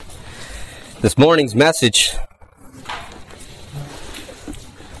This morning's message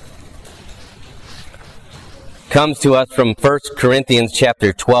comes to us from 1 Corinthians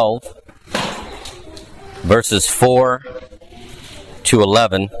chapter 12, verses 4 to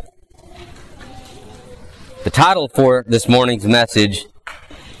 11. The title for this morning's message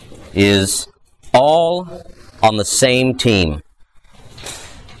is All on the Same Team.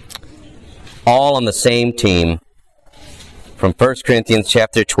 All on the Same Team. From 1 Corinthians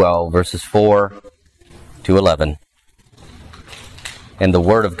chapter 12, verses 4 to 11. And the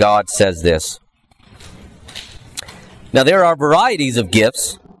Word of God says this. Now there are varieties of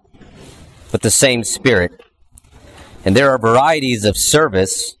gifts, but the same Spirit. And there are varieties of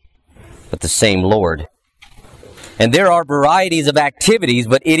service, but the same Lord. And there are varieties of activities,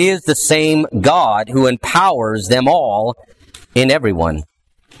 but it is the same God who empowers them all in everyone.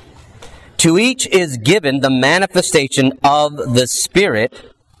 To each is given the manifestation of the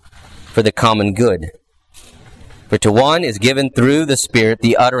Spirit for the common good. For to one is given through the Spirit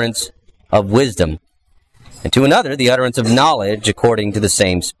the utterance of wisdom, and to another the utterance of knowledge according to the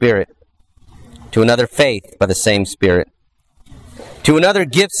same Spirit. To another faith by the same Spirit. To another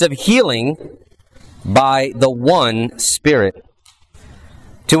gifts of healing by the one Spirit.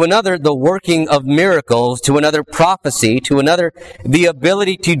 To another, the working of miracles. To another, prophecy. To another, the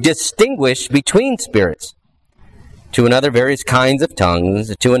ability to distinguish between spirits. To another, various kinds of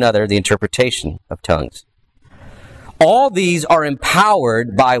tongues. To another, the interpretation of tongues. All these are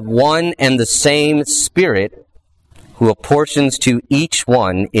empowered by one and the same Spirit, who apportions to each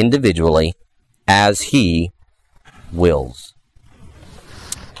one individually as He wills.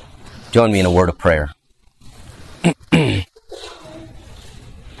 Join me in a word of prayer.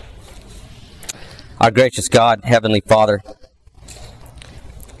 Our gracious God, Heavenly Father,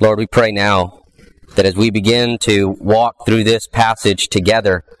 Lord, we pray now that as we begin to walk through this passage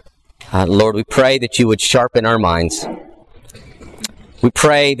together, Lord, we pray that you would sharpen our minds. We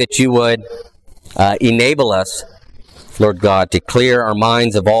pray that you would enable us, Lord God, to clear our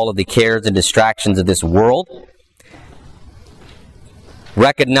minds of all of the cares and distractions of this world,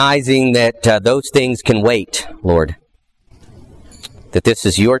 recognizing that those things can wait, Lord, that this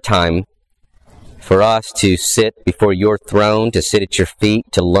is your time for us to sit before your throne, to sit at your feet,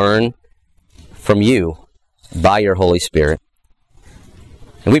 to learn from you by your Holy Spirit.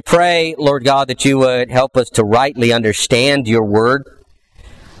 And we pray, Lord God, that you would help us to rightly understand your word,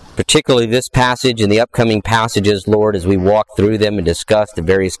 particularly this passage and the upcoming passages, Lord, as we walk through them and discuss the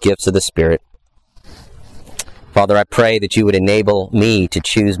various gifts of the Spirit. Father, I pray that you would enable me to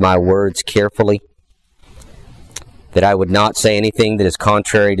choose my words carefully, that I would not say anything that is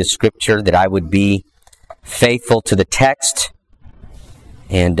contrary to Scripture, that I would be faithful to the text,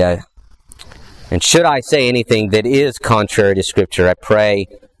 and should I say anything that is contrary to Scripture, I pray,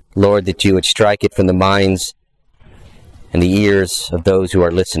 Lord, that you would strike it from the minds and the ears of those who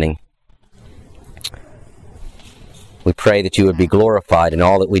are listening. We pray that you would be glorified in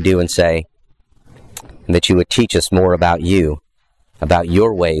all that we do and say, and that you would teach us more about you, about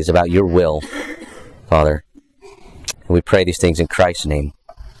your ways, about your will, Father. And we pray these things in Christ's name.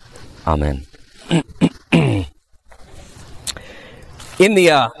 Amen. In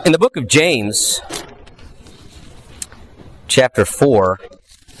the book of James, chapter 4,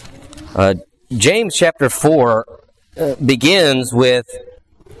 James chapter 4 begins with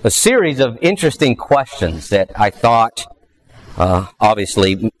a series of interesting questions that I thought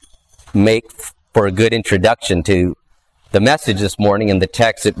obviously make for a good introduction to the message this morning and the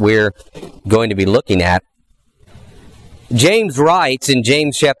text that we're going to be looking at. James writes in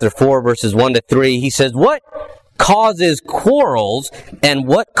James chapter 4, verses 1 to 3, he says, "What causes quarrels and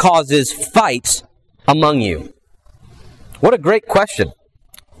what causes fights among you?" What a great question,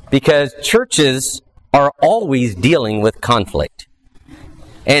 because churches are always dealing with conflict.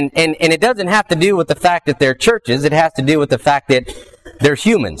 And it doesn't have to do with the fact that they're churches, it has to do with the fact that they're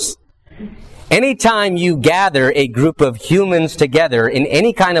humans. Anytime you gather a group of humans together in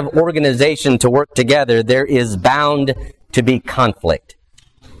any kind of organization to work together, there is bound to be conflict,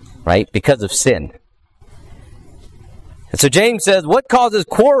 right? Because of sin. And so James says, what causes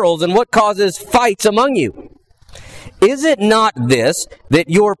quarrels and what causes fights among you? Is it not this, that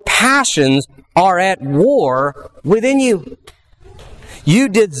your passions are at war within you? You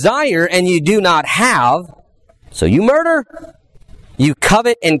desire and you do not have, so you murder. You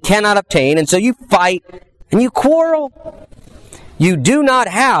covet and cannot obtain, and so you fight and you quarrel. You do not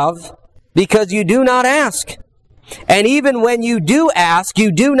have because you do not ask. And even when you do ask,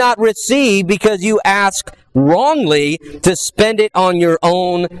 you do not receive because you ask wrongly to spend it on your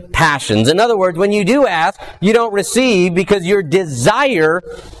own passions. In other words, when you do ask, you don't receive because your desire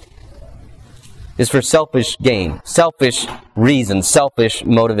is for selfish gain, selfish reasons, selfish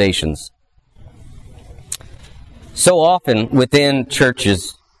motivations. So often within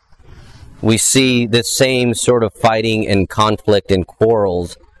churches, we see this same sort of fighting and conflict and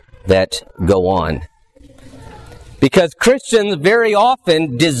quarrels that go on. Because Christians very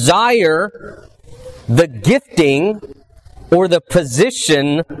often desire the gifting or the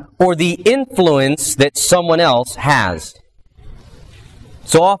position or the influence that someone else has.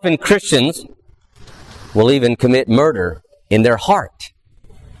 So often Christians will even commit murder in their heart.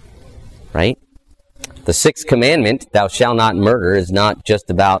 Right? The sixth commandment, thou shalt not murder, is not just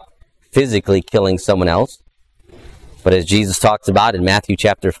about physically killing someone else, but as Jesus talks about in Matthew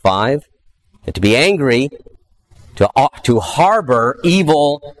chapter 5, that to be angry, to harbor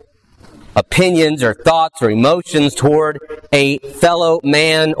evil opinions or thoughts or emotions toward a fellow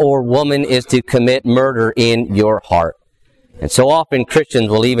man or woman is to commit murder in your heart. And so often Christians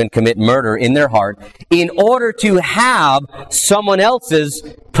will even commit murder in their heart in order to have someone else's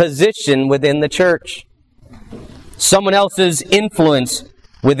position within the church, someone else's influence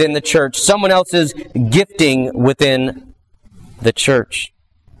within the church, someone else's gifting within the church.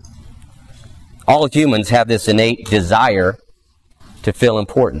 All humans have this innate desire to feel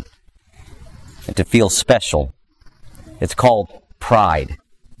important and to feel special. It's called pride.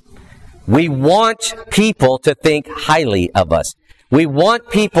 We want people to think highly of us. We want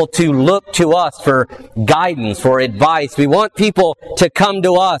people to look to us for guidance, for advice. We want people to come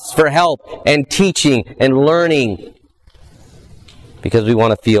to us for help and teaching and learning because we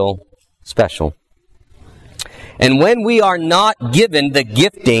want to feel special. And when we are not given the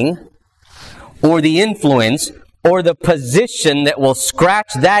gifting or the influence or the position that will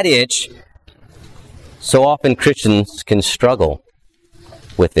scratch that itch, so often Christians can struggle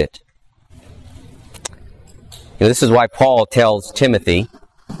with it. You know, this is why Paul tells Timothy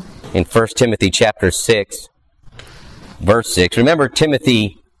in 1 Timothy chapter 6, verse 6. Remember,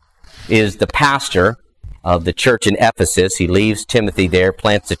 Timothy is the pastor of the church in Ephesus. He leaves Timothy there,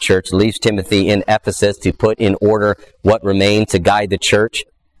 plants the church, leaves Timothy in Ephesus to put in order what remained to guide the church.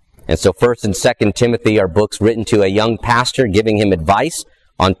 And so 1 and 2 Timothy are books written to a young pastor, giving him advice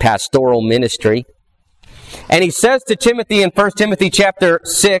on pastoral ministry. And he says to Timothy in 1 Timothy chapter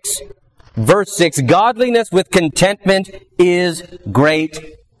 6, verse 6, godliness with contentment is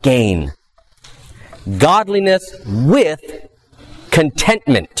great gain. Godliness with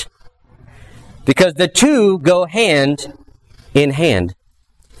contentment. Because the two go hand in hand.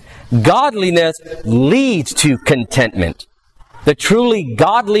 Godliness leads to contentment. The truly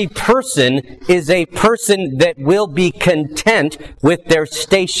godly person is a person that will be content with their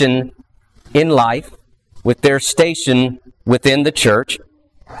station in life, with their station within the church.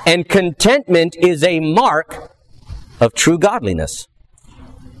 And contentment is a mark of true godliness.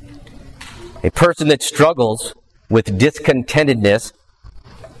 A person that struggles with discontentedness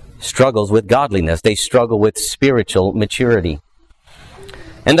struggles with godliness. They struggle with spiritual maturity.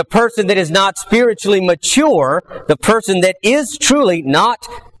 And the person that is not spiritually mature, the person that is truly not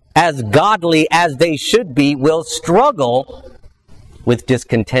as godly as they should be, will struggle with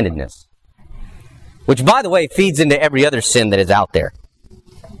discontentedness. Which, by the way, feeds into every other sin that is out there.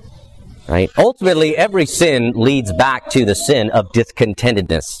 Right? Ultimately, every sin leads back to the sin of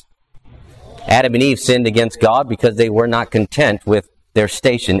discontentedness. Adam and Eve sinned against God because they were not content with their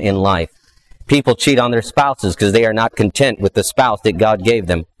station in life. People cheat on their spouses because they are not content with the spouse that God gave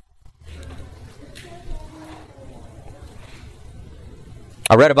them.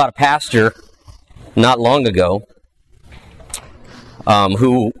 I read about a pastor not long ago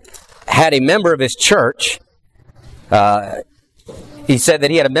who had a member of his church. He said that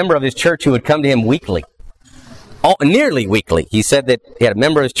he had a member of his church who would come to him weekly. Nearly weekly. He said that he had a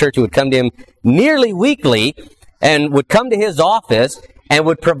member of his church who would come to him nearly weekly and would come to his office and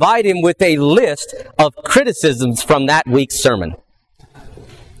would provide him with a list of criticisms from that week's sermon.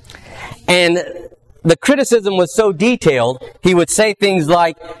 And the criticism was so detailed, he would say things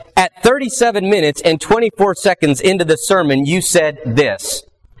like, at 37 minutes and 24 seconds into the sermon, you said this.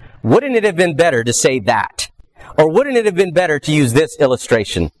 Wouldn't it have been better to say that? Or wouldn't it have been better to use this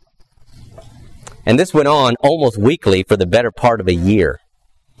illustration? And this went on almost weekly for the better part of a year.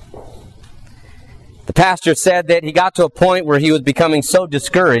 The pastor said that he got to a point where he was becoming so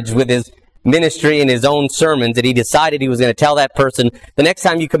discouraged with his ministry and his own sermons that he decided he was going to tell that person, the next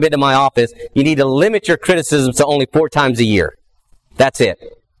time you come into my office, you need to limit your criticisms to only 4 times a year. That's it.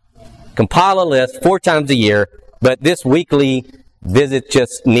 Compile a list 4 times a year, but this weekly visit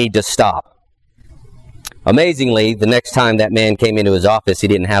just need to stop. Amazingly, the next time that man came into his office, he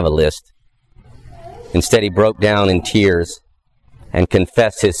didn't have a list. Instead, he broke down in tears and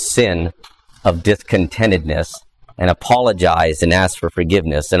confessed his sin of discontentedness and apologized and asked for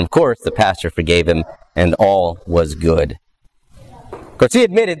forgiveness. And of course, the pastor forgave him, and all was good. Of course, he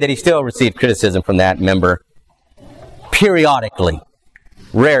admitted that he still received criticism from that member periodically.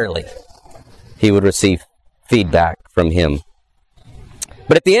 Rarely he would receive feedback from him.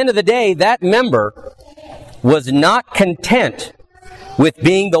 But at the end of the day, that member was not content with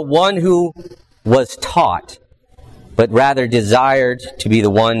being the one who was taught, but rather desired to be the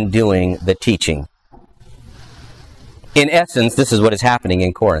one doing the teaching. In essence, this is what is happening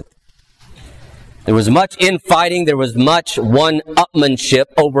in Corinth. There was much infighting, there was much one-upmanship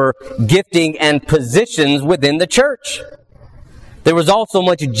over gifting and positions within the church. There was also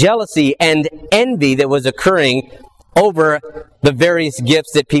much jealousy and envy that was occurring over the various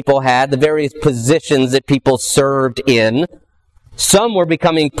gifts that people had, the various positions that people served in. Some were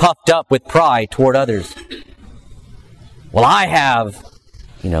becoming puffed up with pride toward others. Well, I have,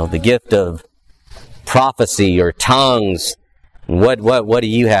 the gift of prophecy or tongues. What do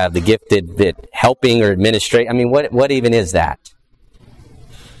you have? The gift of helping or administrate? What even is that?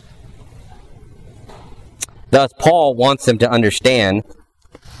 Thus, Paul wants them to understand.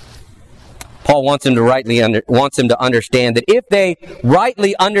 Paul wants them to understand that if they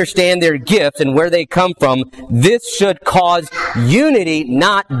rightly understand their gifts and where they come from, this should cause unity,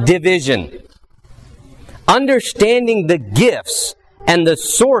 not division. Understanding the gifts and the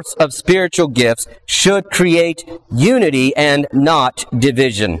source of spiritual gifts should create unity and not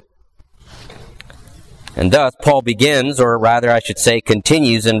division. And thus, Paul begins, or rather I should say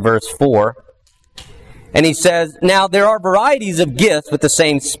continues in verse 4. And he says, now there are varieties of gifts with the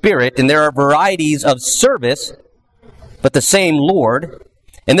same Spirit, and there are varieties of service, but the same Lord.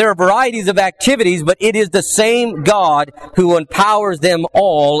 And there are varieties of activities, but it is the same God who empowers them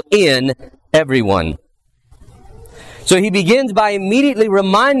all in everyone. So he begins by immediately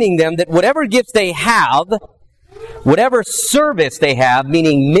reminding them that whatever gifts they have, whatever service they have,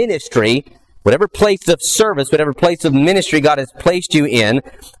 meaning ministry, whatever place of service, whatever place of ministry God has placed you in,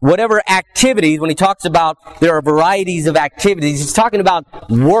 whatever activities, when he talks about there are varieties of activities, he's talking about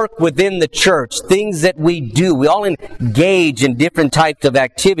work within the church, things that we do. We all engage in different types of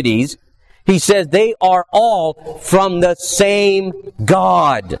activities. He says they are all from the same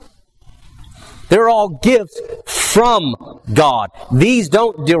God. They're all gifts from God. These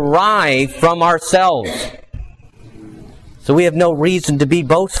don't derive from ourselves. So we have no reason to be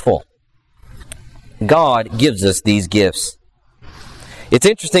boastful. God gives us these gifts. It's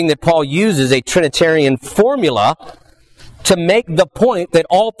interesting that Paul uses a Trinitarian formula to make the point that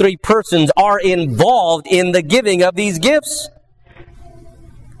all three persons are involved in the giving of these gifts.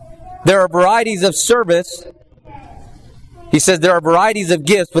 There are varieties of service. He says there are varieties of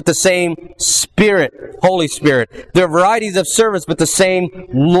gifts with the same Spirit, Holy Spirit. There are varieties of service with the same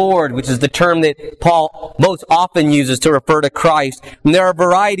Lord, which is the term that Paul most often uses to refer to Christ. And there are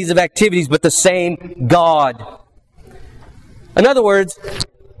varieties of activities with the same God. In other words,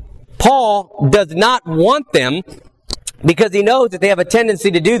 Paul does not want them, because he knows that they have a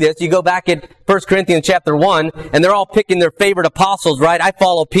tendency to do this. You go back at 1 Corinthians chapter 1, and they're all picking their favorite apostles, right? I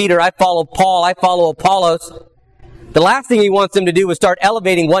follow Peter, I follow Paul, I follow Apollos. The last thing he wants them to do is start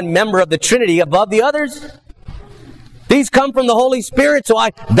elevating one member of the Trinity above the others. These come from the Holy Spirit, so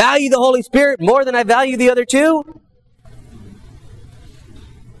I value the Holy Spirit more than I value the other two.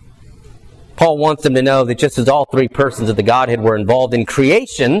 Paul wants them to know that just as all three persons of the Godhead were involved in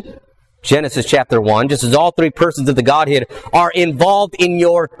creation, Genesis chapter 1, just as all three persons of the Godhead are involved in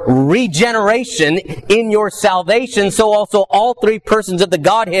your regeneration, in your salvation, so also all three persons of the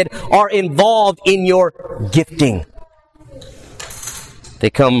Godhead are involved in your gifting. They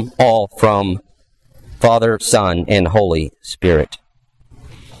come all from Father, Son, and Holy Spirit.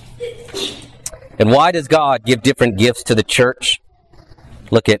 And why does God give different gifts to the church?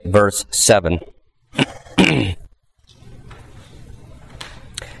 Look at verse 7.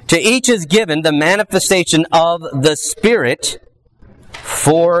 To each is given the manifestation of the Spirit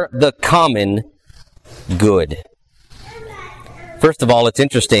for the common good. First of all, it's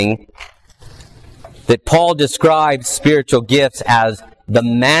interesting that Paul describes spiritual gifts as the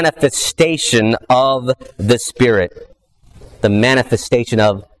manifestation of the Spirit. The manifestation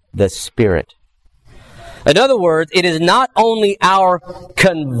of the Spirit. In other words, it is not only our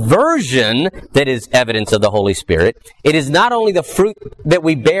conversion that is evidence of the Holy Spirit. It is not only the fruit that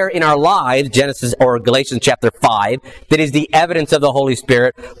we bear in our lives, Genesis or Galatians chapter 5, that is the evidence of the Holy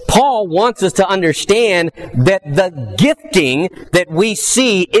Spirit. Paul wants us to understand that the gifting that we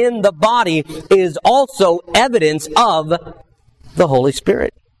see in the body is also evidence of the Holy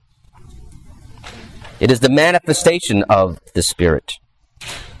Spirit. It is the manifestation of the Spirit.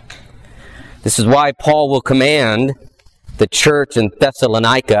 This is why Paul will command the church in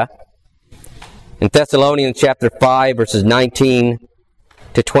Thessalonica. In Thessalonians chapter 5, verses 19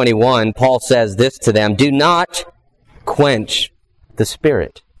 to 21, Paul says this to them, "Do not quench the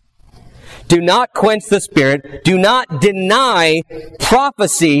Spirit. Do not quench the Spirit. Do not deny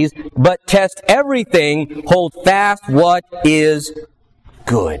prophecies, but test everything. Hold fast what is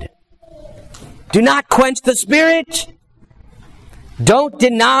good." Do not quench the Spirit. Don't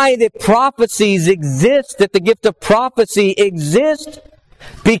deny that prophecies exist, that the gift of prophecy exists,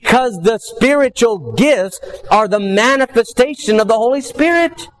 because the spiritual gifts are the manifestation of the Holy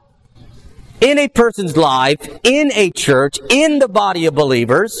Spirit in a person's life, in a church, in the body of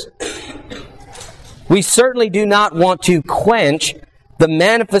believers. We certainly do not want to quench the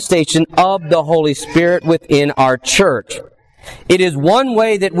manifestation of the Holy Spirit within our church. It is one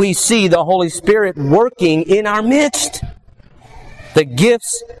way that we see the Holy Spirit working in our midst. The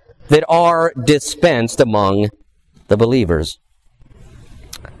gifts that are dispensed among the believers.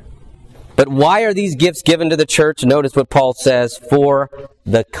 But why are these gifts given to the church? Notice what Paul says, for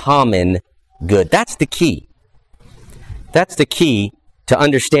the common good. That's the key. That's the key to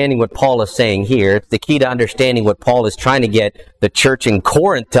understanding what Paul is saying here. It's the key to understanding what Paul is trying to get the church in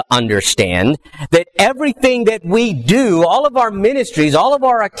Corinth to understand. That everything that we do, all of our ministries, all of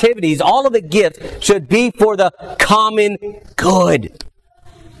our activities, all of the gifts should be for the common good.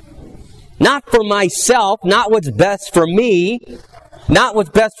 Not for myself, not what's best for me, not what's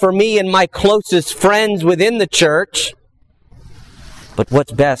best for me and my closest friends within the church, but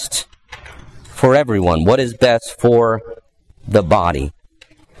what's best for everyone. What is best for the body.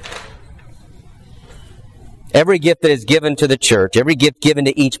 Every gift that is given to the church, every gift given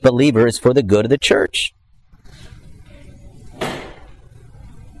to each believer is for the good of the church.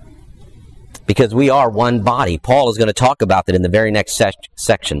 Because we are one body. Paul is going to talk about that in the very next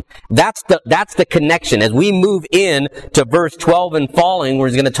section. That's the connection. As we move in to verse 12 and following,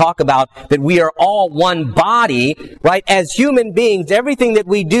 we're going to talk about that we are all one body, right? As human beings, everything that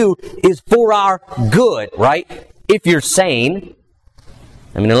we do is for our good, right? If you're sane,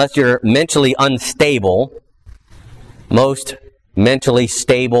 unless you're mentally unstable, most mentally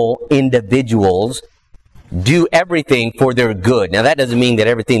stable individuals do everything for their good. Now, that doesn't mean that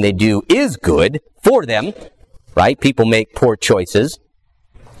everything they do is good for them, right? People make poor choices.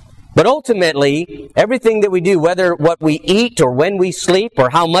 But ultimately, everything that we do, whether what we eat or when we sleep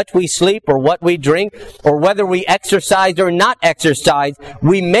or how much we sleep or what we drink or whether we exercise or not exercise,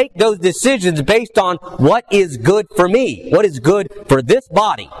 we make those decisions based on what is good for me, what is good for this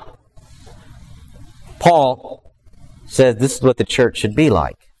body. Paul says this is what the church should be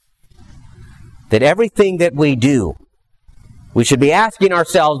like. That everything that we do, we should be asking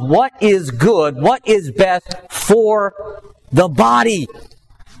ourselves, what is good, what is best for the body,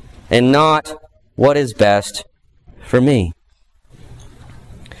 and not what is best for me.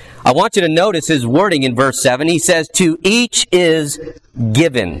 I want you to notice his wording in verse 7. He says, to each is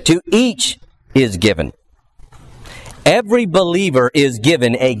given. To each is given. Every believer is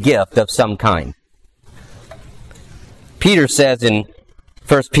given a gift of some kind. Peter says in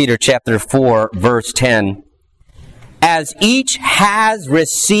 1 Peter chapter 4, verse 10, as each has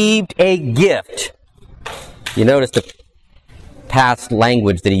received a gift. You notice the past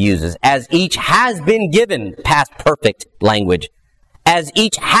language that he uses. As each has been given, past perfect language. As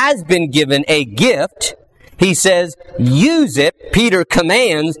each has been given a gift, he says, use it, Peter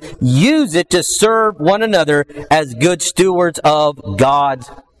commands, use it to serve one another as good stewards of God's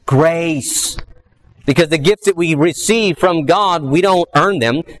grace. Because the gifts that we receive from God, we don't earn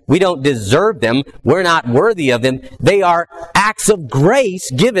them. We don't deserve them. We're not worthy of them. They are acts of grace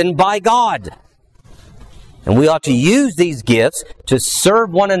given by God. And we ought to use these gifts to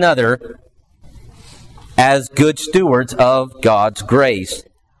serve one another as good stewards of God's grace.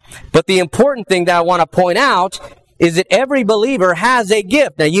 But the important thing that I want to point out is that every believer has a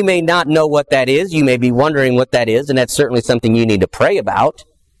gift. Now, you may not know what that is. You may be wondering what that is, and that's certainly something you need to pray about.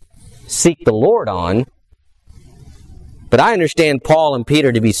 Seek the Lord on. But I understand Paul and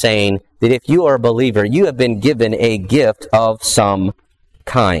Peter to be saying that if you are a believer, you have been given a gift of some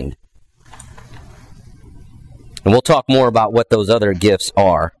kind. And we'll talk more about what those other gifts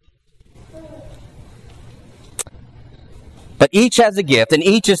are. But each has a gift, and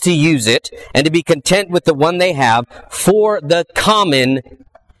each is to use it, and to be content with the one they have for the common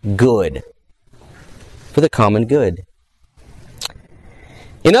good. For the common good.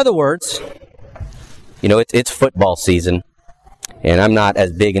 In other words, it's football season, and I'm not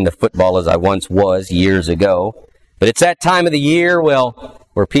as big into football as I once was years ago, but it's that time of the year, well,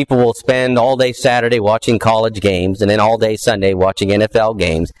 where people will spend all day Saturday watching college games, and then all day Sunday watching NFL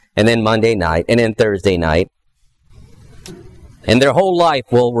games, and then Monday night, and then Thursday night. And their whole life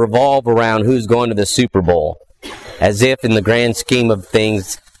will revolve around who's going to the Super Bowl, as if in the grand scheme of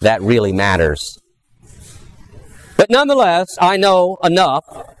things that really matters. But nonetheless, I know enough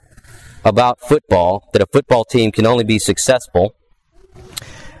about football that a football team can only be successful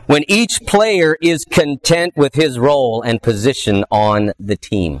when each player is content with his role and position on the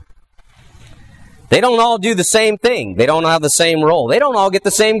team. They don't all do the same thing. They don't have the same role. They don't all get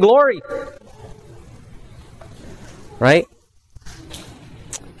the same glory. Right?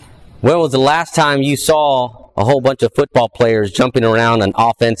 When was the last time you saw a whole bunch of football players jumping around an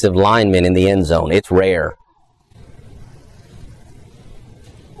offensive lineman in the end zone? It's rare.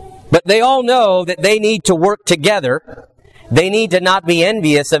 But they all know that they need to work together. They need to not be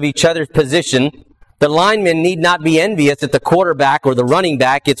envious of each other's position. The linemen need not be envious at the quarterback or the running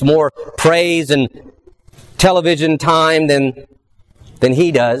back. It's more praise and television time than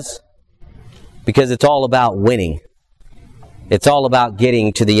he does, because it's all about winning. It's all about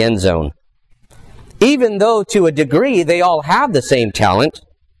getting to the end zone. Even though to a degree they all have the same talent.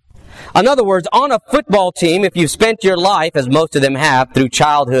 In other words, on a football team, if you've spent your life, as most of them have, through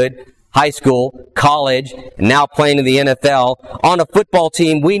childhood, high school, college, and now playing in the NFL, on a football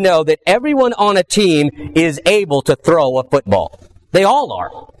team, we know that everyone on a team is able to throw a football. They all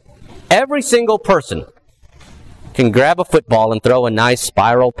are. Every single person can grab a football and throw a nice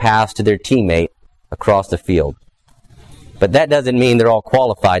spiral pass to their teammate across the field. But that doesn't mean they're all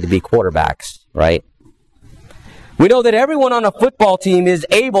qualified to be quarterbacks, right? We know that everyone on a football team is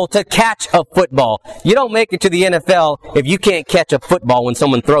able to catch a football. You don't make it to the NFL if you can't catch a football when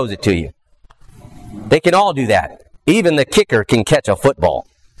someone throws it to you. They can all do that. Even the kicker can catch a football.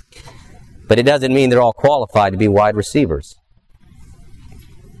 But it doesn't mean they're all qualified to be wide receivers.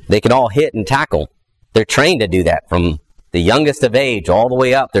 They can all hit and tackle. They're trained to do that from the youngest of age all the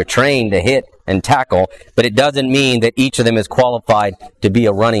way up. They're trained to hit and tackle. But it doesn't mean that each of them is qualified to be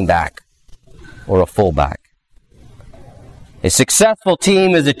a running back or a fullback. A successful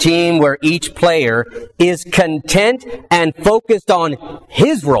team is a team where each player is content and focused on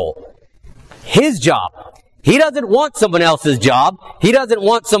his role, his job. He doesn't want someone else's job. He doesn't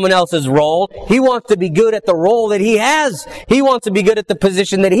want someone else's role. He wants to be good at the role that he has. He wants to be good at the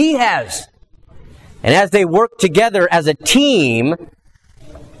position that he has. And as they work together as a team,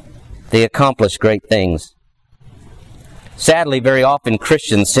 they accomplish great things. Sadly, very often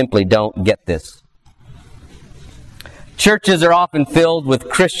Christians simply don't get this. Churches are often filled with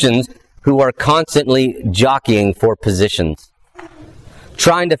Christians who are constantly jockeying for positions,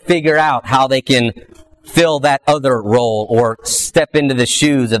 trying to figure out how they can fill that other role or step into the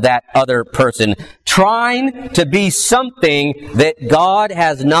shoes of that other person, trying to be something that God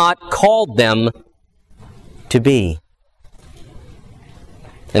has not called them to be.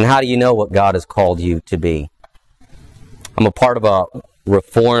 And how do you know what God has called you to be? I'm a part of a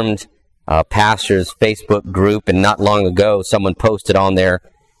Reformed pastor's Facebook group, and not long ago someone posted on there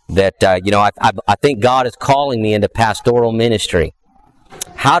that I think God is calling me into pastoral ministry.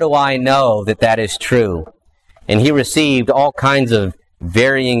 How do I know that that is true? And he received all kinds of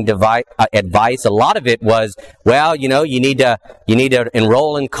varying advice. A lot of it was, well, you need to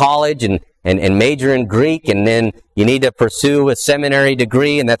enroll in college and major in Greek, and then you need to pursue a seminary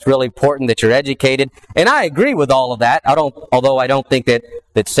degree, and that's really important that you're educated. And I agree with all of that. Although I don't think that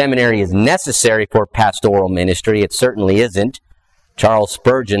seminary is necessary for pastoral ministry. It certainly isn't. Charles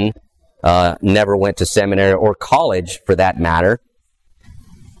Spurgeon never went to seminary or college for that matter.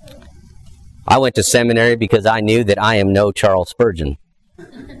 I went to seminary because I knew that I am no Charles Spurgeon.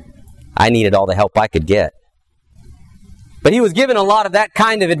 I needed all the help I could get. But he was given a lot of that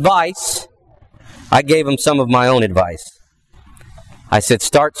kind of advice. I gave him some of my own advice. I said,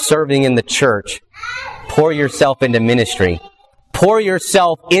 start serving in the church. Pour yourself into ministry. Pour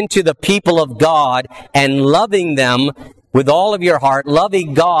yourself into the people of God and loving them with all of your heart,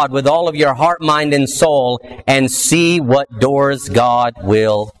 loving God with all of your heart, mind, and soul, and see what doors God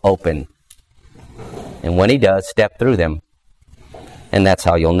will open. And when he does, step through them. And that's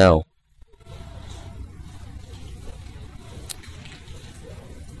how you'll know.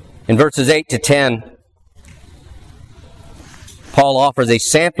 In verses 8 to 10, Paul offers a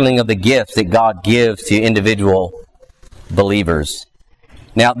sampling of the gifts that God gives to individual believers.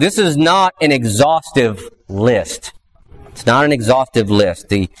 Now, this is not an exhaustive list. It's not an exhaustive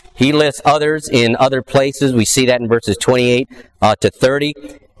list. He lists others in other places. We see that in verses 28 to 30.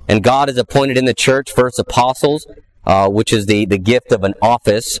 And God has appointed in the church first apostles, which is the gift of an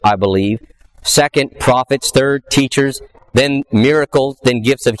office, I believe. Second, prophets. Third, teachers. then miracles, then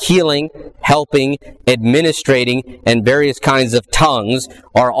gifts of healing, helping, administrating, and various kinds of tongues.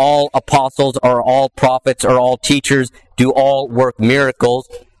 Are all apostles, are all prophets, are all teachers, do all work miracles.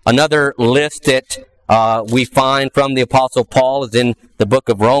 Another list that we find from the Apostle Paul is in the book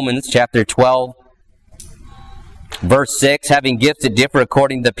of Romans, chapter 12, verse 6. Having gifts that differ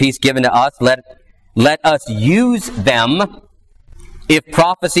according to the peace given to us, let us use them. If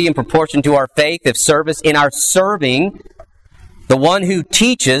prophecy in proportion to our faith, if service in our serving. The one who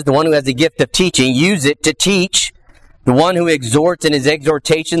teaches, the one who has the gift of teaching, use it to teach. The one who exhorts in his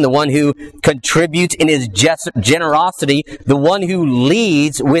exhortation, the one who contributes in his generosity, the one who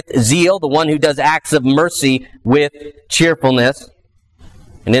leads with zeal, the one who does acts of mercy with cheerfulness.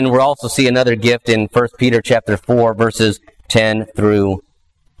 And then we'll also see another gift in 1 Peter chapter 4, verses 10 through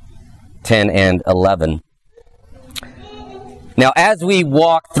 10 and 11. Now, as we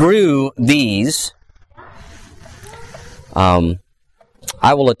walk through these,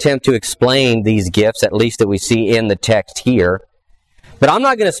 I will attempt to explain these gifts, at least that we see in the text here. But I'm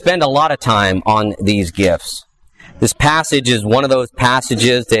not going to spend a lot of time on these gifts. This passage is one of those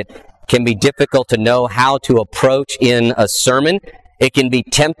passages that can be difficult to know how to approach in a sermon. It can be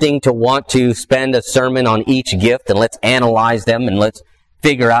tempting to want to spend a sermon on each gift, and let's analyze them, and let's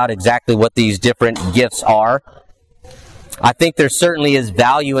figure out exactly what these different gifts are. I think there certainly is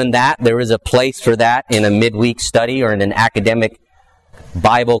value in that. There is a place for that in a midweek study or in an academic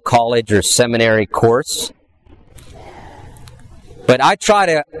Bible college or seminary course. But I try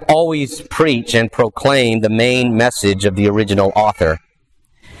to always preach and proclaim the main message of the original author.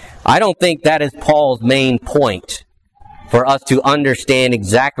 I don't think that is Paul's main point, for us to understand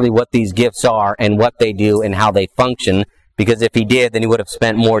exactly what these gifts are and what they do and how they function, because if he did, then he would have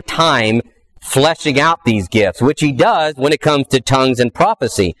spent more time fleshing out these gifts, which he does when it comes to tongues and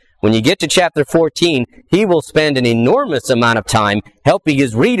prophecy. When you get to chapter 14, he will spend an enormous amount of time helping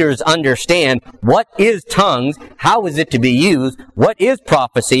his readers understand what is tongues, how is it to be used, what is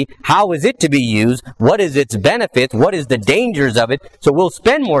prophecy, how is it to be used, what is its benefits, what is the dangers of it. So we'll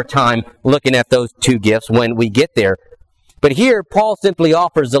spend more time looking at those two gifts when we get there. But here, Paul simply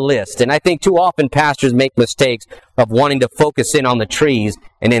offers a list, and I think too often pastors make mistakes of wanting to focus in on the trees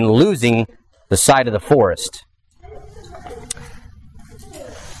and then losing the sight of the forest.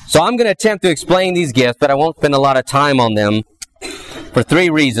 So I'm going to attempt to explain these gifts, but I won't spend a lot of time on them for three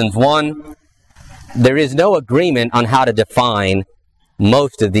reasons. One, there is no agreement on how to define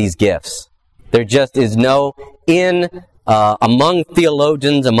most of these gifts. There just is no, among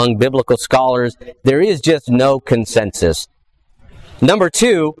theologians, among biblical scholars, there is just no consensus. Number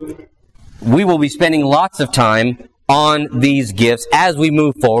two, we will be spending lots of time on these gifts as we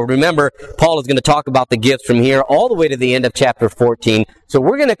move forward. Remember, Paul is going to talk about the gifts from here all the way to the end of chapter 14. So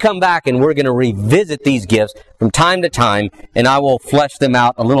we're going to come back and we're going to revisit these gifts from time to time, and I will flesh them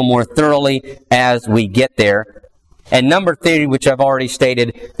out a little more thoroughly as we get there. And number three, which I've already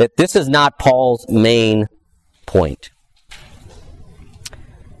stated, that this is not Paul's main point.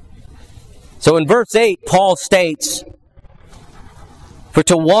 So in verse 8, Paul states, "For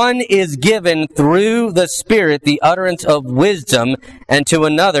to one is given through the Spirit the utterance of wisdom, and to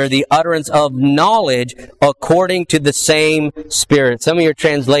another the utterance of knowledge according to the same Spirit." Some of your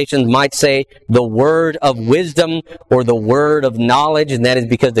translations might say the word of wisdom or the word of knowledge, and that is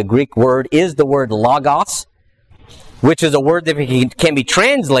because the Greek word is the word logos, which is a word that can be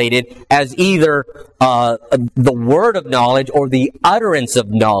translated as either the word of knowledge or the utterance of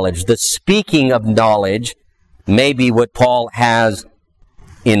knowledge. The speaking of knowledge may be what Paul has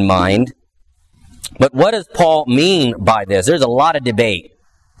in mind. But what does Paul mean by this? There's a lot of debate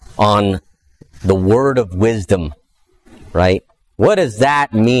on the word of wisdom, right? What does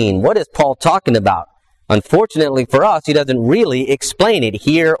that mean? What is Paul talking about? Unfortunately for us, he doesn't really explain it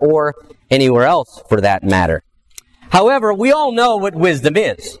here or anywhere else for that matter. However, we all know what wisdom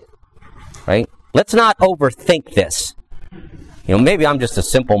is, right? Let's not overthink this. Maybe I'm just a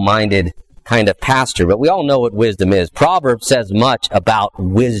simple-minded kind of pastor, but we all know what wisdom is. Proverbs says much about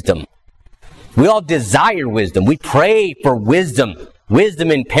wisdom. We all desire wisdom. We pray for wisdom.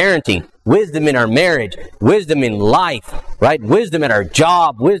 Wisdom in parenting, wisdom in our marriage, wisdom in life, right? Wisdom at our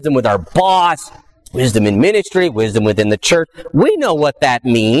job, wisdom with our boss, wisdom in ministry, wisdom within the church. We know what that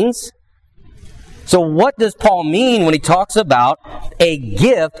means. So what does Paul mean when he talks about a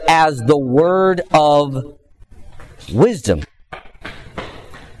gift as the word of wisdom?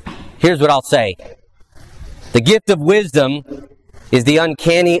 Here's what I'll say. The gift of wisdom is the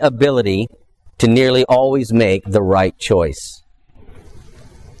uncanny ability to nearly always make the right choice.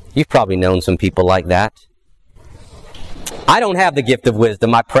 You've probably known some people like that. I don't have the gift of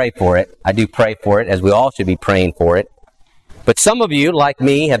wisdom. I pray for it. I do pray for it, as we all should be praying for it. But some of you, like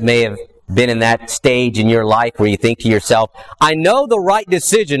me, may have been in that stage in your life where you think to yourself, I know the right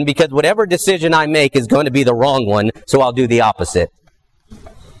decision because whatever decision I make is going to be the wrong one, so I'll do the opposite.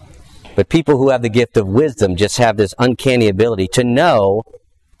 But people who have the gift of wisdom just have this uncanny ability to know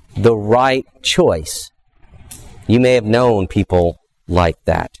the right choice. You may have known people like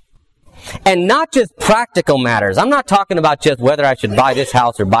that. And not just practical matters. I'm not talking about just whether I should buy this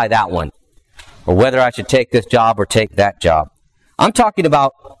house or buy that one, or whether I should take this job or take that job. I'm talking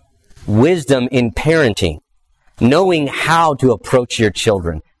about wisdom in parenting, knowing how to approach your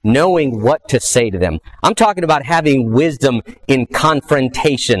children, knowing what to say to them. I'm talking about having wisdom in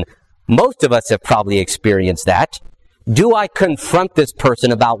confrontation. Most of us have probably experienced that. Do I confront this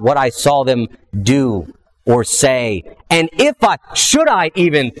person about what I saw them do or say? And should I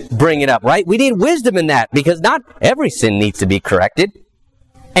even bring it up, right? We need wisdom in that because not every sin needs to be corrected.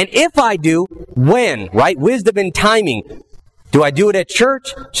 And if I do, when, right? Wisdom in timing. Do I do it at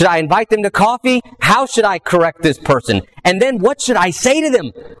church? Should I invite them to coffee? How should I correct this person? And then what should I say to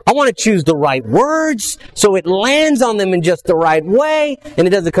them? I want to choose the right words so it lands on them in just the right way and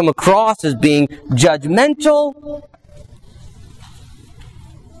it doesn't come across as being judgmental.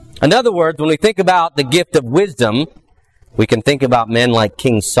 In other words, when we think about the gift of wisdom, we can think about men like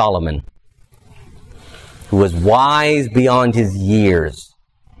King Solomon, who was wise beyond his years,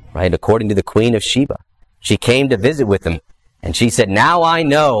 right? According to the Queen of Sheba. She came to visit with him. And she said, now I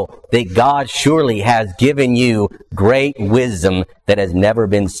know that God surely has given you great wisdom that has never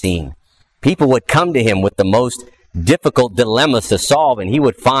been seen. People would come to him with the most difficult dilemmas to solve, and he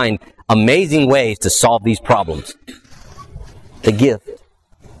would find amazing ways to solve these problems. The gift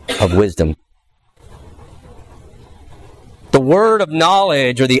of wisdom. The word of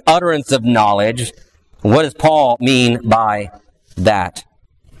knowledge, or the utterance of knowledge, what does Paul mean by that?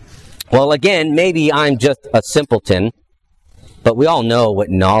 Well, again, maybe I'm just a simpleton, but we all know what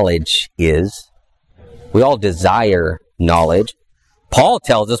knowledge is. We all desire knowledge. Paul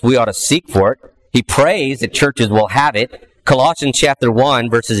tells us we ought to seek for it. He prays that churches will have it. Colossians chapter 1,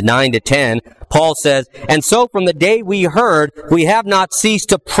 verses 9 to 10, Paul says, and so from the day we heard, we have not ceased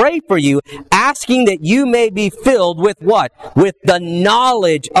to pray for you, asking that you may be filled with what? With the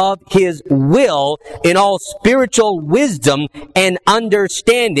knowledge of his will in all spiritual wisdom and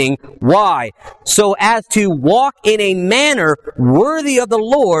understanding. Why? So as to walk in a manner worthy of the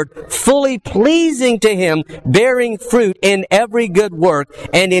Lord, fully pleasing to him, bearing fruit in every good work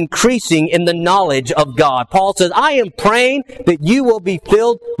and increasing in the knowledge of God. Paul says, I am praying that you will be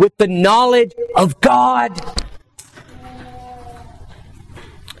filled with the knowledge of God.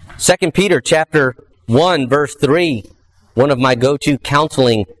 2 Peter chapter 1 verse 3, one of my go-to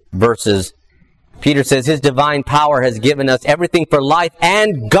counseling verses. Peter says his divine power has given us everything for life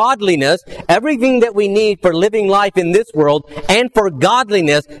and godliness, everything that we need for living life in this world and for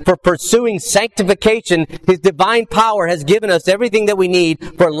godliness, for pursuing sanctification. His divine power has given us everything that we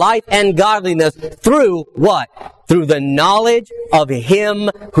need for life and godliness through what? Through the knowledge of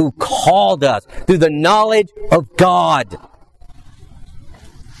him who called us, through the knowledge of God.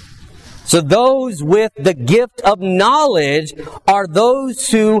 So those with the gift of knowledge are those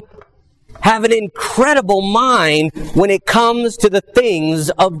who have an incredible mind when it comes to the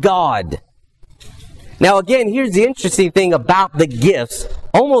things of God. Now again, here's the interesting thing about the gifts.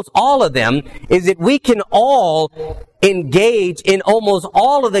 Almost all of them is that we can all engage in almost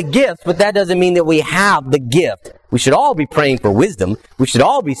all of the gifts, but that doesn't mean that we have the gift. We should all be praying for wisdom. We should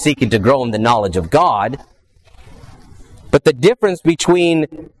all be seeking to grow in the knowledge of God. But the difference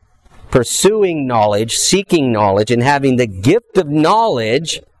between pursuing knowledge, seeking knowledge, and having the gift of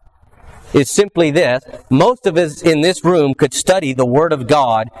knowledge is simply this. Most of us in this room could study the Word of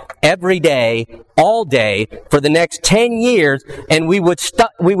God every day, all day, for the next 10 years, and we would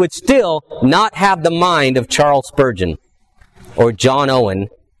still not have the mind of Charles Spurgeon, or John Owen,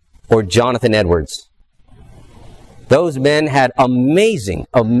 or Jonathan Edwards. Those men had amazing,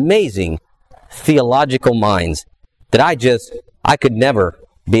 amazing theological minds that I could never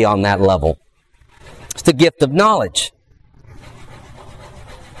be on that level. It's the gift of knowledge.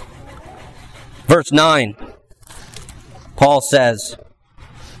 Verse 9, Paul says,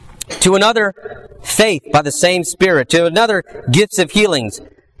 to another faith by the same Spirit, to another gifts of healings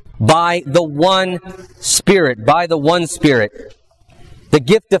by the one Spirit, by the one Spirit. The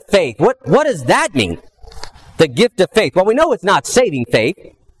gift of faith. What does that mean? The gift of faith. Well, we know it's not saving faith,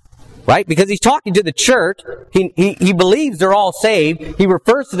 right? Because he's talking to the church. He believes they're all saved. He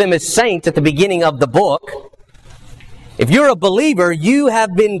refers to them as saints at the beginning of the book. If you're a believer, you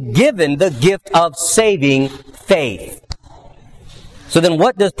have been given the gift of saving faith. So then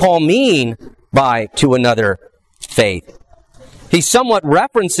what does Paul mean by to another faith? He somewhat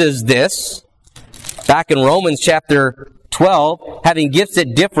references this back in Romans chapter 12, having gifts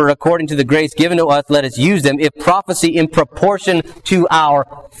that differ according to the grace given to us, let us use them. If prophecy in proportion to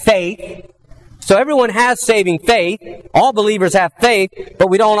our faith. So everyone has saving faith. All believers have faith, but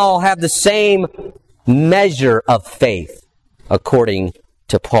we don't all have the same measure of faith, according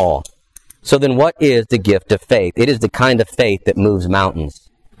to Paul. So then what is the gift of faith? It is the kind of faith that moves mountains.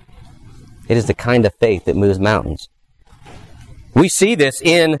 It is the kind of faith that moves mountains. We see this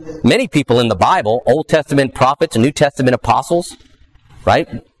in many people in the Bible, Old Testament prophets and New Testament apostles, right?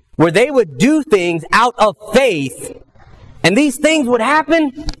 Where they would do things out of faith, and these things would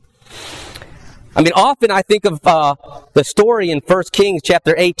happen. I mean, often I think of the story in 1 Kings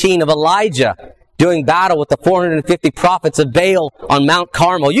chapter 18 of Elijah doing battle with the 450 prophets of Baal on Mount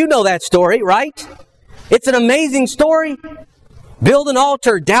Carmel. You know that story, right? It's an amazing story. Build an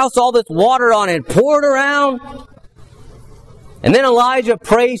altar, douse all this water on it, pour it around. And then Elijah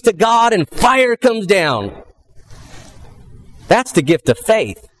prays to God and fire comes down. That's the gift of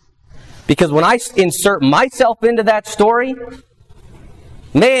faith. Because when I insert myself into that story,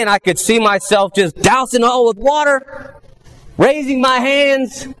 man, I could see myself just dousing all with water, raising my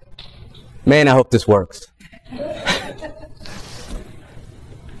hands. Man, I hope this works.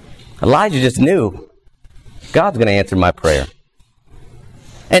 Elijah just knew God's going to answer my prayer.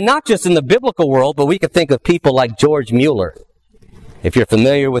 And not just in the biblical world, but we could think of people like George Mueller. If you're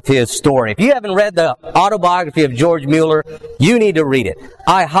familiar with his story. If you haven't read the autobiography of George Mueller, you need to read it.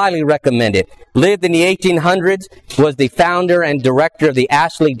 I highly recommend it. Lived in the 1800s, was the founder and director of the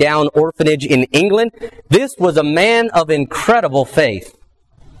Ashley Down Orphanage in England. This was a man of incredible faith.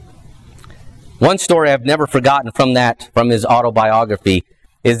 One story I've never forgotten from his autobiography,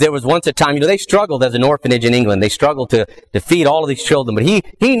 is there was once a time, they struggled as an orphanage in England. They struggled to feed all of these children, but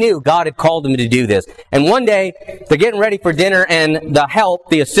he knew God had called him to do this. And one day, they're getting ready for dinner, and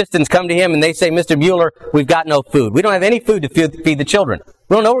the assistants come to him, and they say, Mr. Mueller, we've got no food. We don't have any food to feed the children.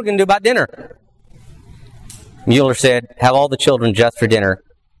 We don't know what we're going to do about dinner. Mueller said, have all the children just for dinner,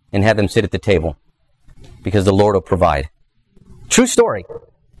 and have them sit at the table, because the Lord will provide. True story.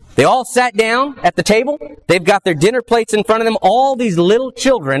 They all sat down at the table. They've got their dinner plates in front of them. All these little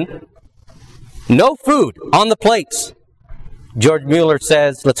children, no food on the plates. George Mueller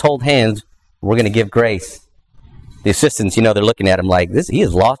says, let's hold hands. We're going to give grace. The assistants, they're looking at him like, he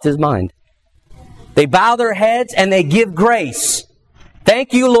has lost his mind. They bow their heads and they give grace.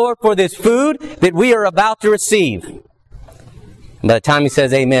 Thank you, Lord, for this food that we are about to receive. And by the time he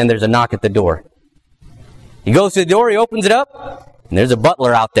says amen, there's a knock at the door. He goes to the door, he opens it up. And there's a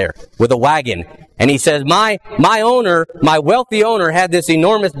butler out there with a wagon. And he says, my wealthy owner had this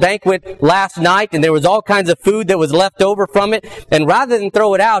enormous banquet last night, and there was all kinds of food that was left over from it. And rather than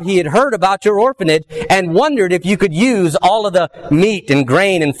throw it out, he had heard about your orphanage and wondered if you could use all of the meat and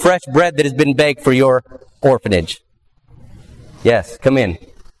grain and fresh bread that has been baked for your orphanage. Yes, come in.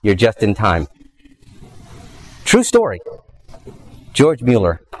 You're just in time. True story. George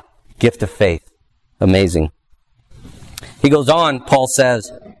Mueller, gift of faith. Amazing. He goes on, Paul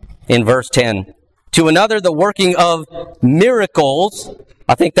says in verse 10, to another the working of miracles.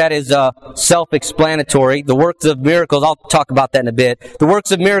 I think that is self-explanatory. The works of miracles, I'll talk about that in a bit. The works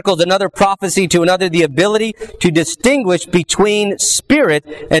of miracles, another prophecy, to another the ability to distinguish between spirit,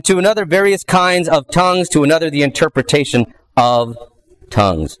 and to another various kinds of tongues, to another the interpretation of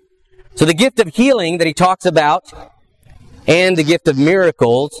tongues. So the gift of healing that he talks about and the gift of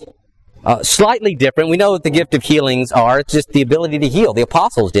miracles, slightly different. We know what the gift of healings are. It's just the ability to heal. The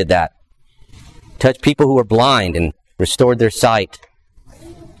apostles did that. Touched people who were blind and restored their sight.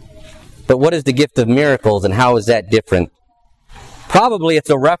 But what is the gift of miracles, and how is that different? Probably it's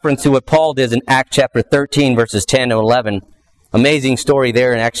a reference to what Paul does in Acts chapter 13, verses 10 and 11. Amazing story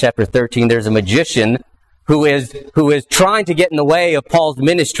there in Acts chapter 13. There's a magician who is trying to get in the way of Paul's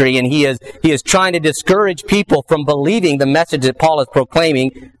ministry, and he is trying to discourage people from believing the message that Paul is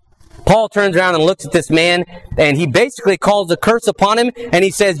proclaiming. Paul turns around and looks at this man, and he basically calls a curse upon him, and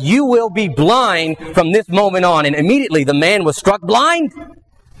he says, you will be blind from this moment on. And immediately the man was struck blind.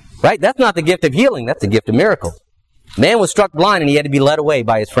 Right? That's not the gift of healing. That's the gift of miracles. Man was struck blind, and he had to be led away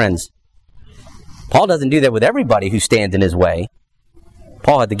by his friends. Paul doesn't do that with everybody who stands in his way.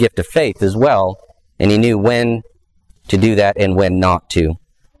 Paul had the gift of faith as well, and he knew when to do that and when not to.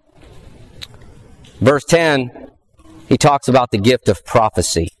 Verse 10, he talks about the gift of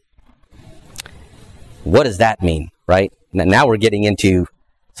prophecy. What does that mean, right? Now we're getting into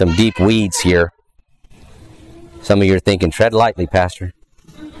some deep weeds here. Some of you are thinking, tread lightly, Pastor.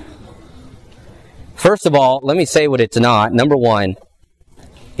 First of all, let me say what it's not. Number one,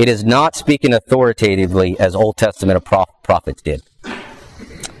 it is not speaking authoritatively as Old Testament prophets did.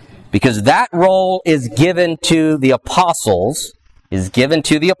 Because that role is given to the apostles,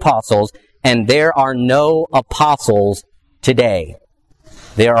 and there are no apostles today.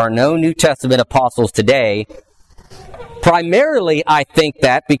 There are no New Testament apostles today. Primarily, I think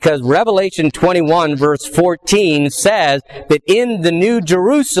that because Revelation 21 verse 14 says that in the New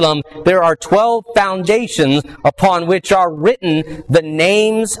Jerusalem there are 12 foundations upon which are written the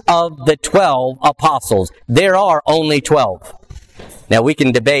names of the 12 apostles. There are only 12. Now we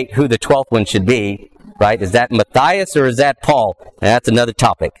can debate who the 12th one should be, right? Is that Matthias or is that Paul? Now, that's another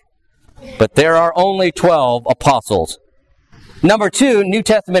topic. But there are only 12 apostles. Number two, New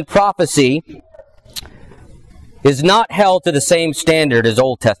Testament prophecy is not held to the same standard as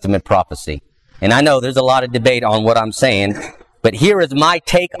Old Testament prophecy. And I know there's a lot of debate on what I'm saying, but here is my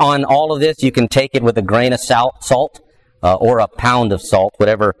take on all of this. You can take it with a grain of salt or a pound of salt,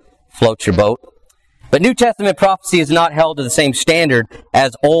 whatever floats your boat. But New Testament prophecy is not held to the same standard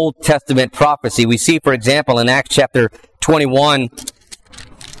as Old Testament prophecy. We see, for example, in Acts chapter 21,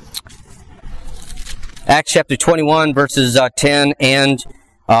 verses 10 and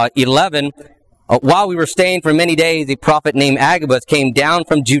 11, while we were staying for many days, a prophet named Agabus came down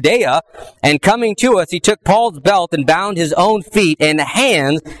from Judea, and coming to us, he took Paul's belt and bound his own feet and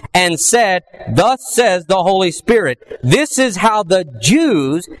hands and said, "Thus says the Holy Spirit, this is how the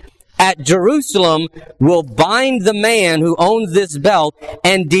Jews at Jerusalem will bind the man who owns this belt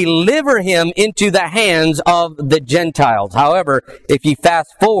and deliver him into the hands of the Gentiles." However, if you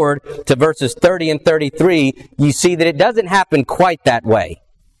fast forward to verses 30 and 33, you see that it doesn't happen quite that way.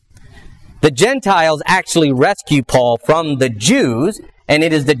 The Gentiles actually rescue Paul from the Jews, and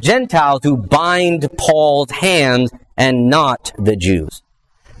it is the Gentiles who bind Paul's hands and not the Jews.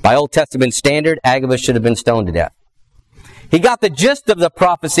 By Old Testament standard, Agabus should have been stoned to death. He got the gist of the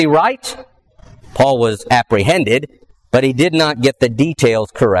prophecy right. Paul was apprehended, but he did not get the details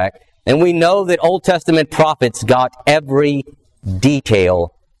correct. And we know that Old Testament prophets got every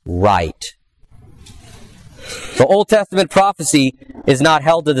detail right. So Old Testament prophecy is not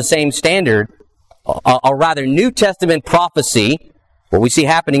held to the same standard, or rather New Testament prophecy, what we see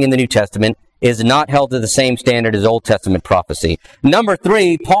happening in the New Testament, is not held to the same standard as Old Testament prophecy. Number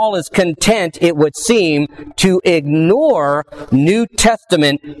three, Paul is content, it would seem, to ignore New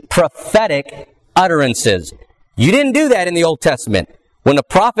Testament prophetic utterances. You didn't do that in the Old Testament. When a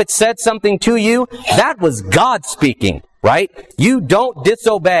prophet said something to you, that was God speaking, right? You don't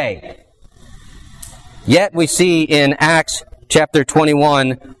disobey. Yet we see in Acts chapter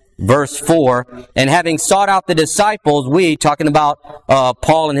 21, verse 4, "And having sought out the disciples, we," talking about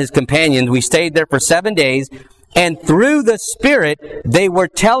Paul and his companions, "we stayed there for 7 days, and through the Spirit they were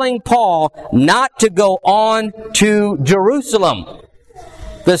telling Paul not to go on to Jerusalem."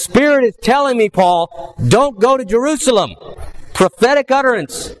 The Spirit is telling me, Paul, don't go to Jerusalem. Prophetic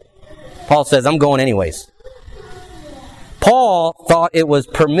utterance. Paul says, I'm going anyways. Paul thought it was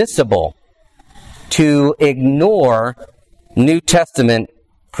permissible to ignore New Testament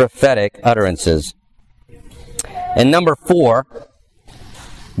prophetic utterances. And number four,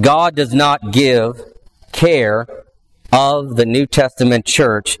 God does not give care of the New Testament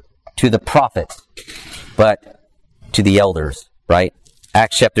church to the prophets, but to the elders, right?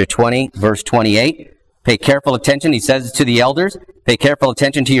 Acts chapter 20, verse 28. Pay careful attention. He says to the elders, pay careful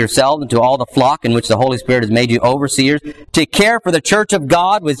attention to yourselves and to all the flock in which the Holy Spirit has made you overseers, to care for the church of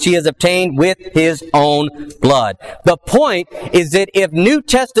God which he has obtained with his own blood. The point is that if New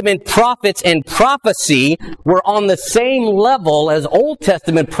Testament prophets and prophecy were on the same level as Old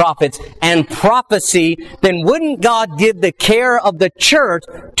Testament prophets and prophecy, then wouldn't God give the care of the church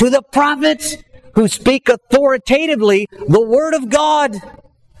to the prophets who speak authoritatively the Word of God?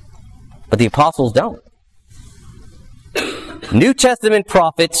 But the apostles don't. New Testament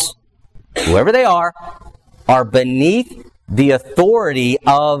prophets, whoever they are beneath the authority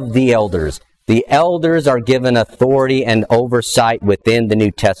of the elders. The elders are given authority and oversight within the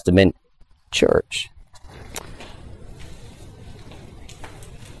New Testament church.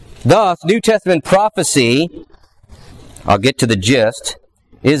 Thus, New Testament prophecy, I'll get to the gist,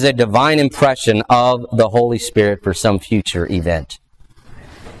 is a divine impression of the Holy Spirit for some future event.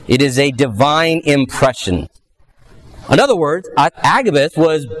 It is a divine impression. In other words, Agabus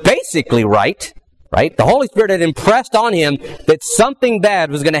was basically right? The Holy Spirit had impressed on him that something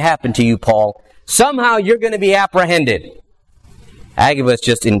bad was going to happen to you, Paul. Somehow you're going to be apprehended. Agabus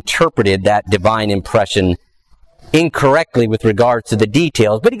just interpreted that divine impression incorrectly with regards to the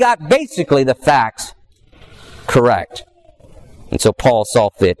details, but he got basically the facts correct. And so Paul saw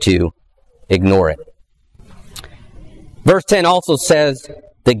fit to ignore it. Verse 10 also says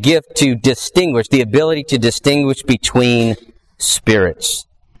the gift to distinguish, the ability to distinguish between spirits.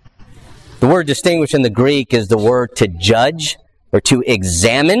 The word distinguish in the Greek is the word to judge or to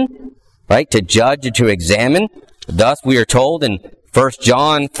examine, right? To judge or to examine. Thus, we are told in 1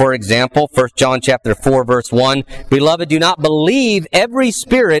 John, for example, 1 John chapter 4, verse 1, Beloved, do not believe every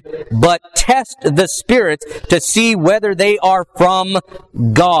spirit, but test the spirits to see whether they are from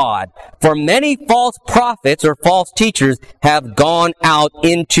God. For many false prophets or false teachers have gone out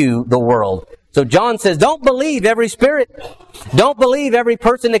into the world. So John says, don't believe every spirit. Don't believe every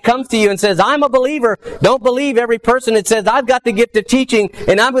person that comes to you and says, I'm a believer. Don't believe every person that says, I've got the gift of teaching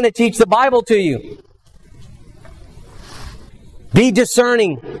and I'm going to teach the Bible to you. Be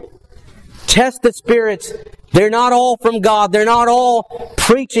discerning. Test the spirits. They're not all from God. They're not all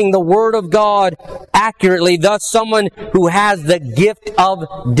preaching the Word of God accurately. Thus, someone who has the gift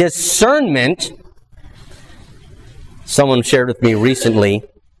of discernment. Someone shared with me recently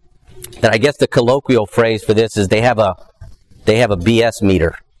that I guess the colloquial phrase for this is they have a BS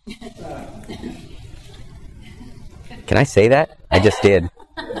meter. Can I say that? I just did.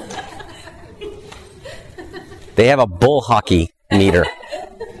 They have a bull hockey meter,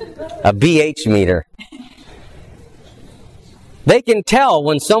 a BH meter. They can tell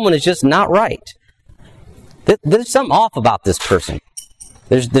when someone is just not right. There's something off about this person.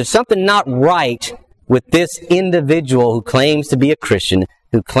 There's something not right with this individual who claims to be a Christian,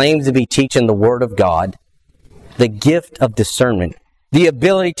 who claims to be teaching the Word of God. The gift of discernment, the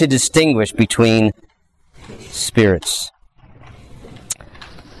ability to distinguish between spirits.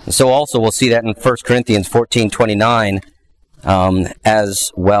 And so also we'll see that in 1 Corinthians 14:29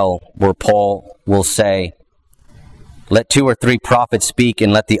 as well, where Paul will say, let 2 or 3 prophets speak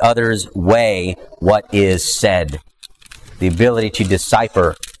and let the others weigh what is said. The ability to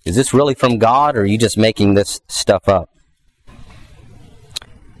decipher, is this really from God or are you just making this stuff up?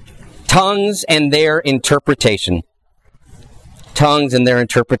 Tongues and their interpretation. Tongues and their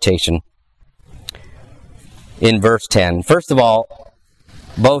interpretation. In verse 10. First of all,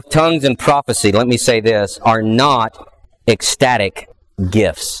 both tongues and prophecy, let me say this, are not ecstatic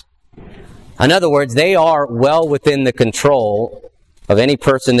gifts. In other words, they are well within the control of any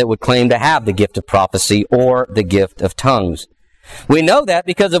person that would claim to have the gift of prophecy or the gift of tongues. We know that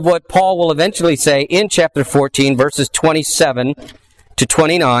because of what Paul will eventually say in chapter 14, verses 27 to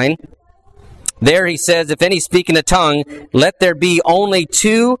 29. There he says, if any speak in a tongue, let there be only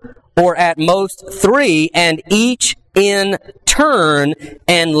 2 or at most 3, and each in turn,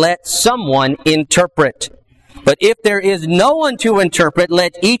 and let someone interpret. But if there is no one to interpret,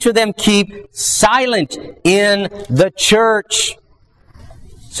 let each of them keep silent in the church.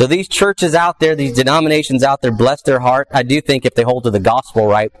 So these churches out there, these denominations out there, bless their heart. I do think if they hold to the gospel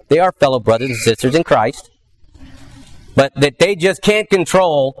right, they are fellow brothers and sisters in Christ. But that they just can't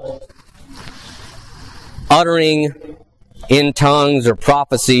control uttering in tongues or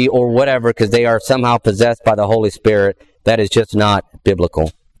prophecy or whatever because they are somehow possessed by the Holy Spirit. That is just not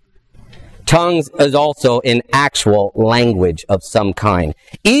biblical. Tongues is also an actual language of some kind.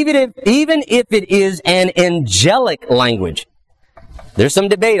 Even if it is an angelic language. There's some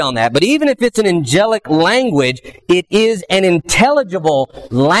debate on that, but even if it's an angelic language, it is an intelligible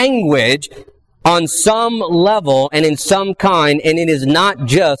language on some level and in some kind, and it is not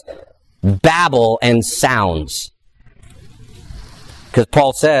just babble and sounds. Because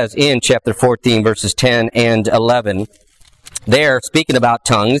Paul says in chapter 14, verses 10 and 11, there, speaking about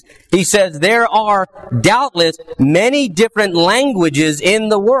tongues, he says, there are doubtless many different languages in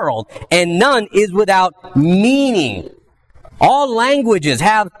the world, and none is without meaning. All languages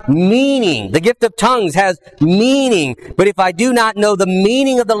have meaning. The gift of tongues has meaning. But if I do not know the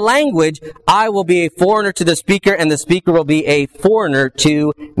meaning of the language, I will be a foreigner to the speaker, and the speaker will be a foreigner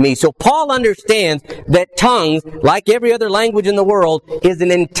to me. So Paul understands that tongues, like every other language in the world, is an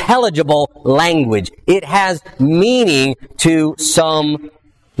intelligible language. It has meaning to someone.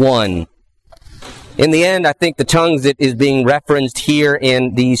 In the end, I think the tongues that is being referenced here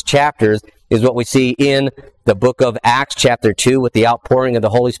in these chapters is what we see in the book of Acts chapter 2 with the outpouring of the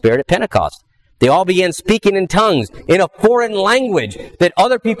Holy Spirit at Pentecost. They all began speaking in tongues in a foreign language that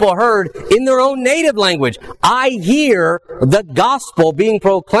other people heard in their own native language. I hear the gospel being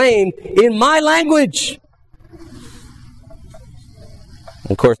proclaimed in my language.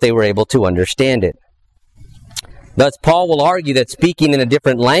 Of course, they were able to understand it. Thus, Paul will argue that speaking in a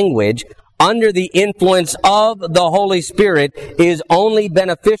different language under the influence of the Holy Spirit is only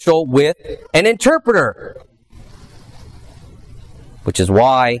beneficial with an interpreter. Which is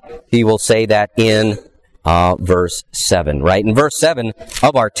why he will say that in verse 7, right? In verse 7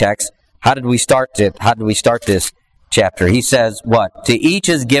 of our text, how did we start this? chapter. He says, what? To each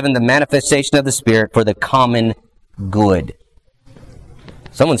is given the manifestation of the Spirit for the common good.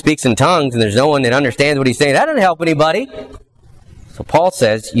 Someone speaks in tongues and there's no one that understands what he's saying. That doesn't help anybody. So Paul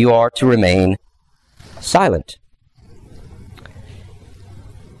says you are to remain silent.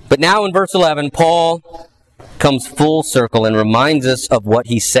 But now in verse 11, Paul comes full circle and reminds us of what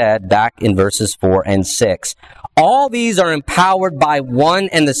he said back in verses 4 and 6. All these are empowered by one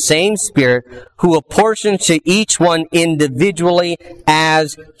and the same Spirit, who apportions to each one individually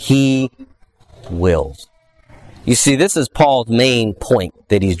as he wills. You see, this is Paul's main point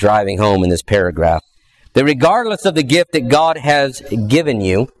that he's driving home in this paragraph. That regardless of the gift that God has given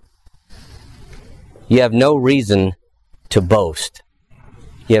you, you have no reason to boast.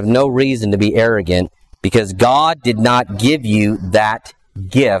 You have no reason to be arrogant, because God did not give you that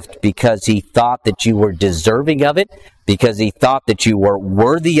gift because he thought that you were deserving of it, because he thought that you were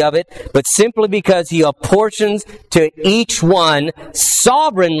worthy of it, but simply because he apportions to each one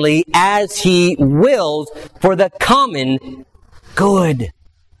sovereignly as he wills for the common good.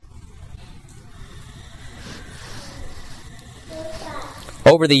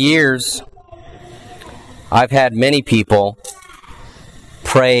 Over the years, I've had many people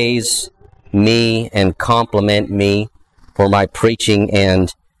praise me and compliment me for my preaching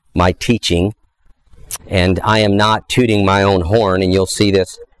and my teaching. And I am not tooting my own horn, and you'll see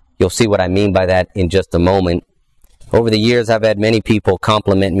this. You'll see what I mean by that in just a moment. Over the years, I've had many people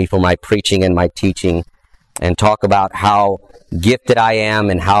compliment me for my preaching and my teaching and talk about how gifted I am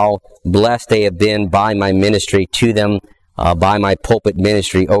and how blessed they have been by my ministry to them, by my pulpit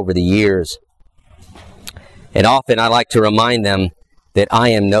ministry over the years. And often I like to remind them that I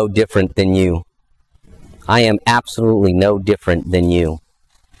am no different than you. I am absolutely no different than you.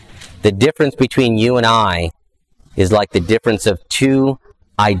 The difference between you and I is like the difference of two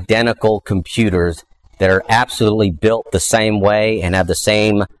identical computers that are absolutely built the same way and have the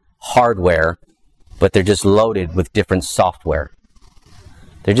same hardware, but they're just loaded with different software.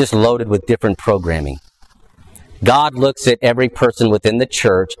 They're just loaded with different programming. God looks at every person within the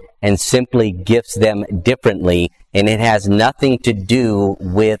church and simply gifts them differently, and it has nothing to do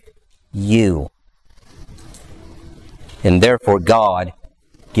with you. And therefore, God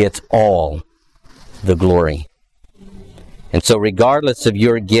gets all the glory. And so regardless of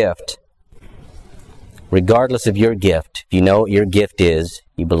your gift, if you know what your gift is,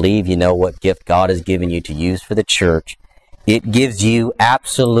 you believe you know what gift God has given you to use for the church, it gives you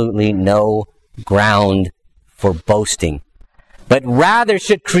absolutely no ground for boasting, but rather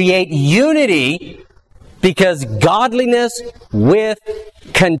should create unity, because godliness with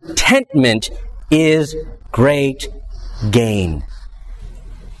contentment is great gain.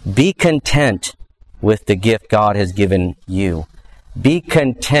 Be content with the gift God has given you. Be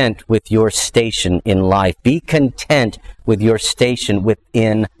content with your station in life. Be content with your station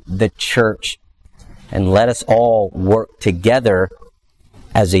within the church. And let us all work together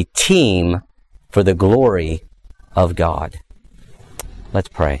as a team for the glory of God. Let's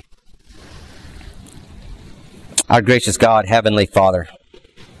pray. Our gracious God, Heavenly Father,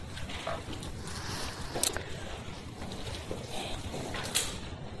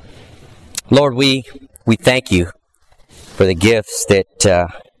 Lord, we thank you for the gifts that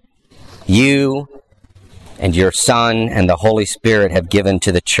you and your Son and the Holy Spirit have given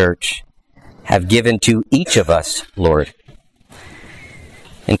to the church, have given to each of us, Lord.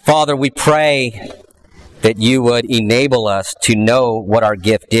 And Father, we pray that you would enable us to know what our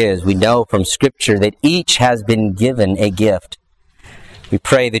gift is. We know from Scripture that each has been given a gift. We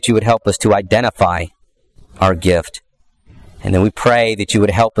pray that you would help us to identify our gift. And then we pray that you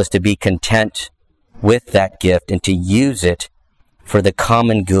would help us to be content with that gift and to use it for the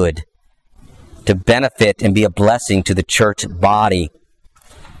common good, to benefit and be a blessing to the church body.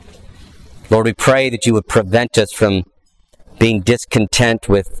 Lord, we pray that you would prevent us from being discontent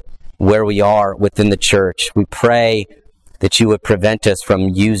with where we are within the church. We pray that you would prevent us from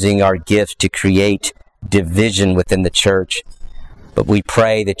using our gifts to create division within the church. But we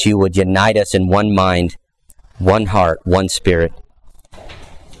pray that you would unite us in one mind, one heart, one spirit,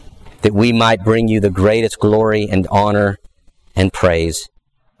 that we might bring you the greatest glory and honor and praise.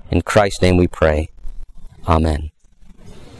 In Christ's name we pray. Amen.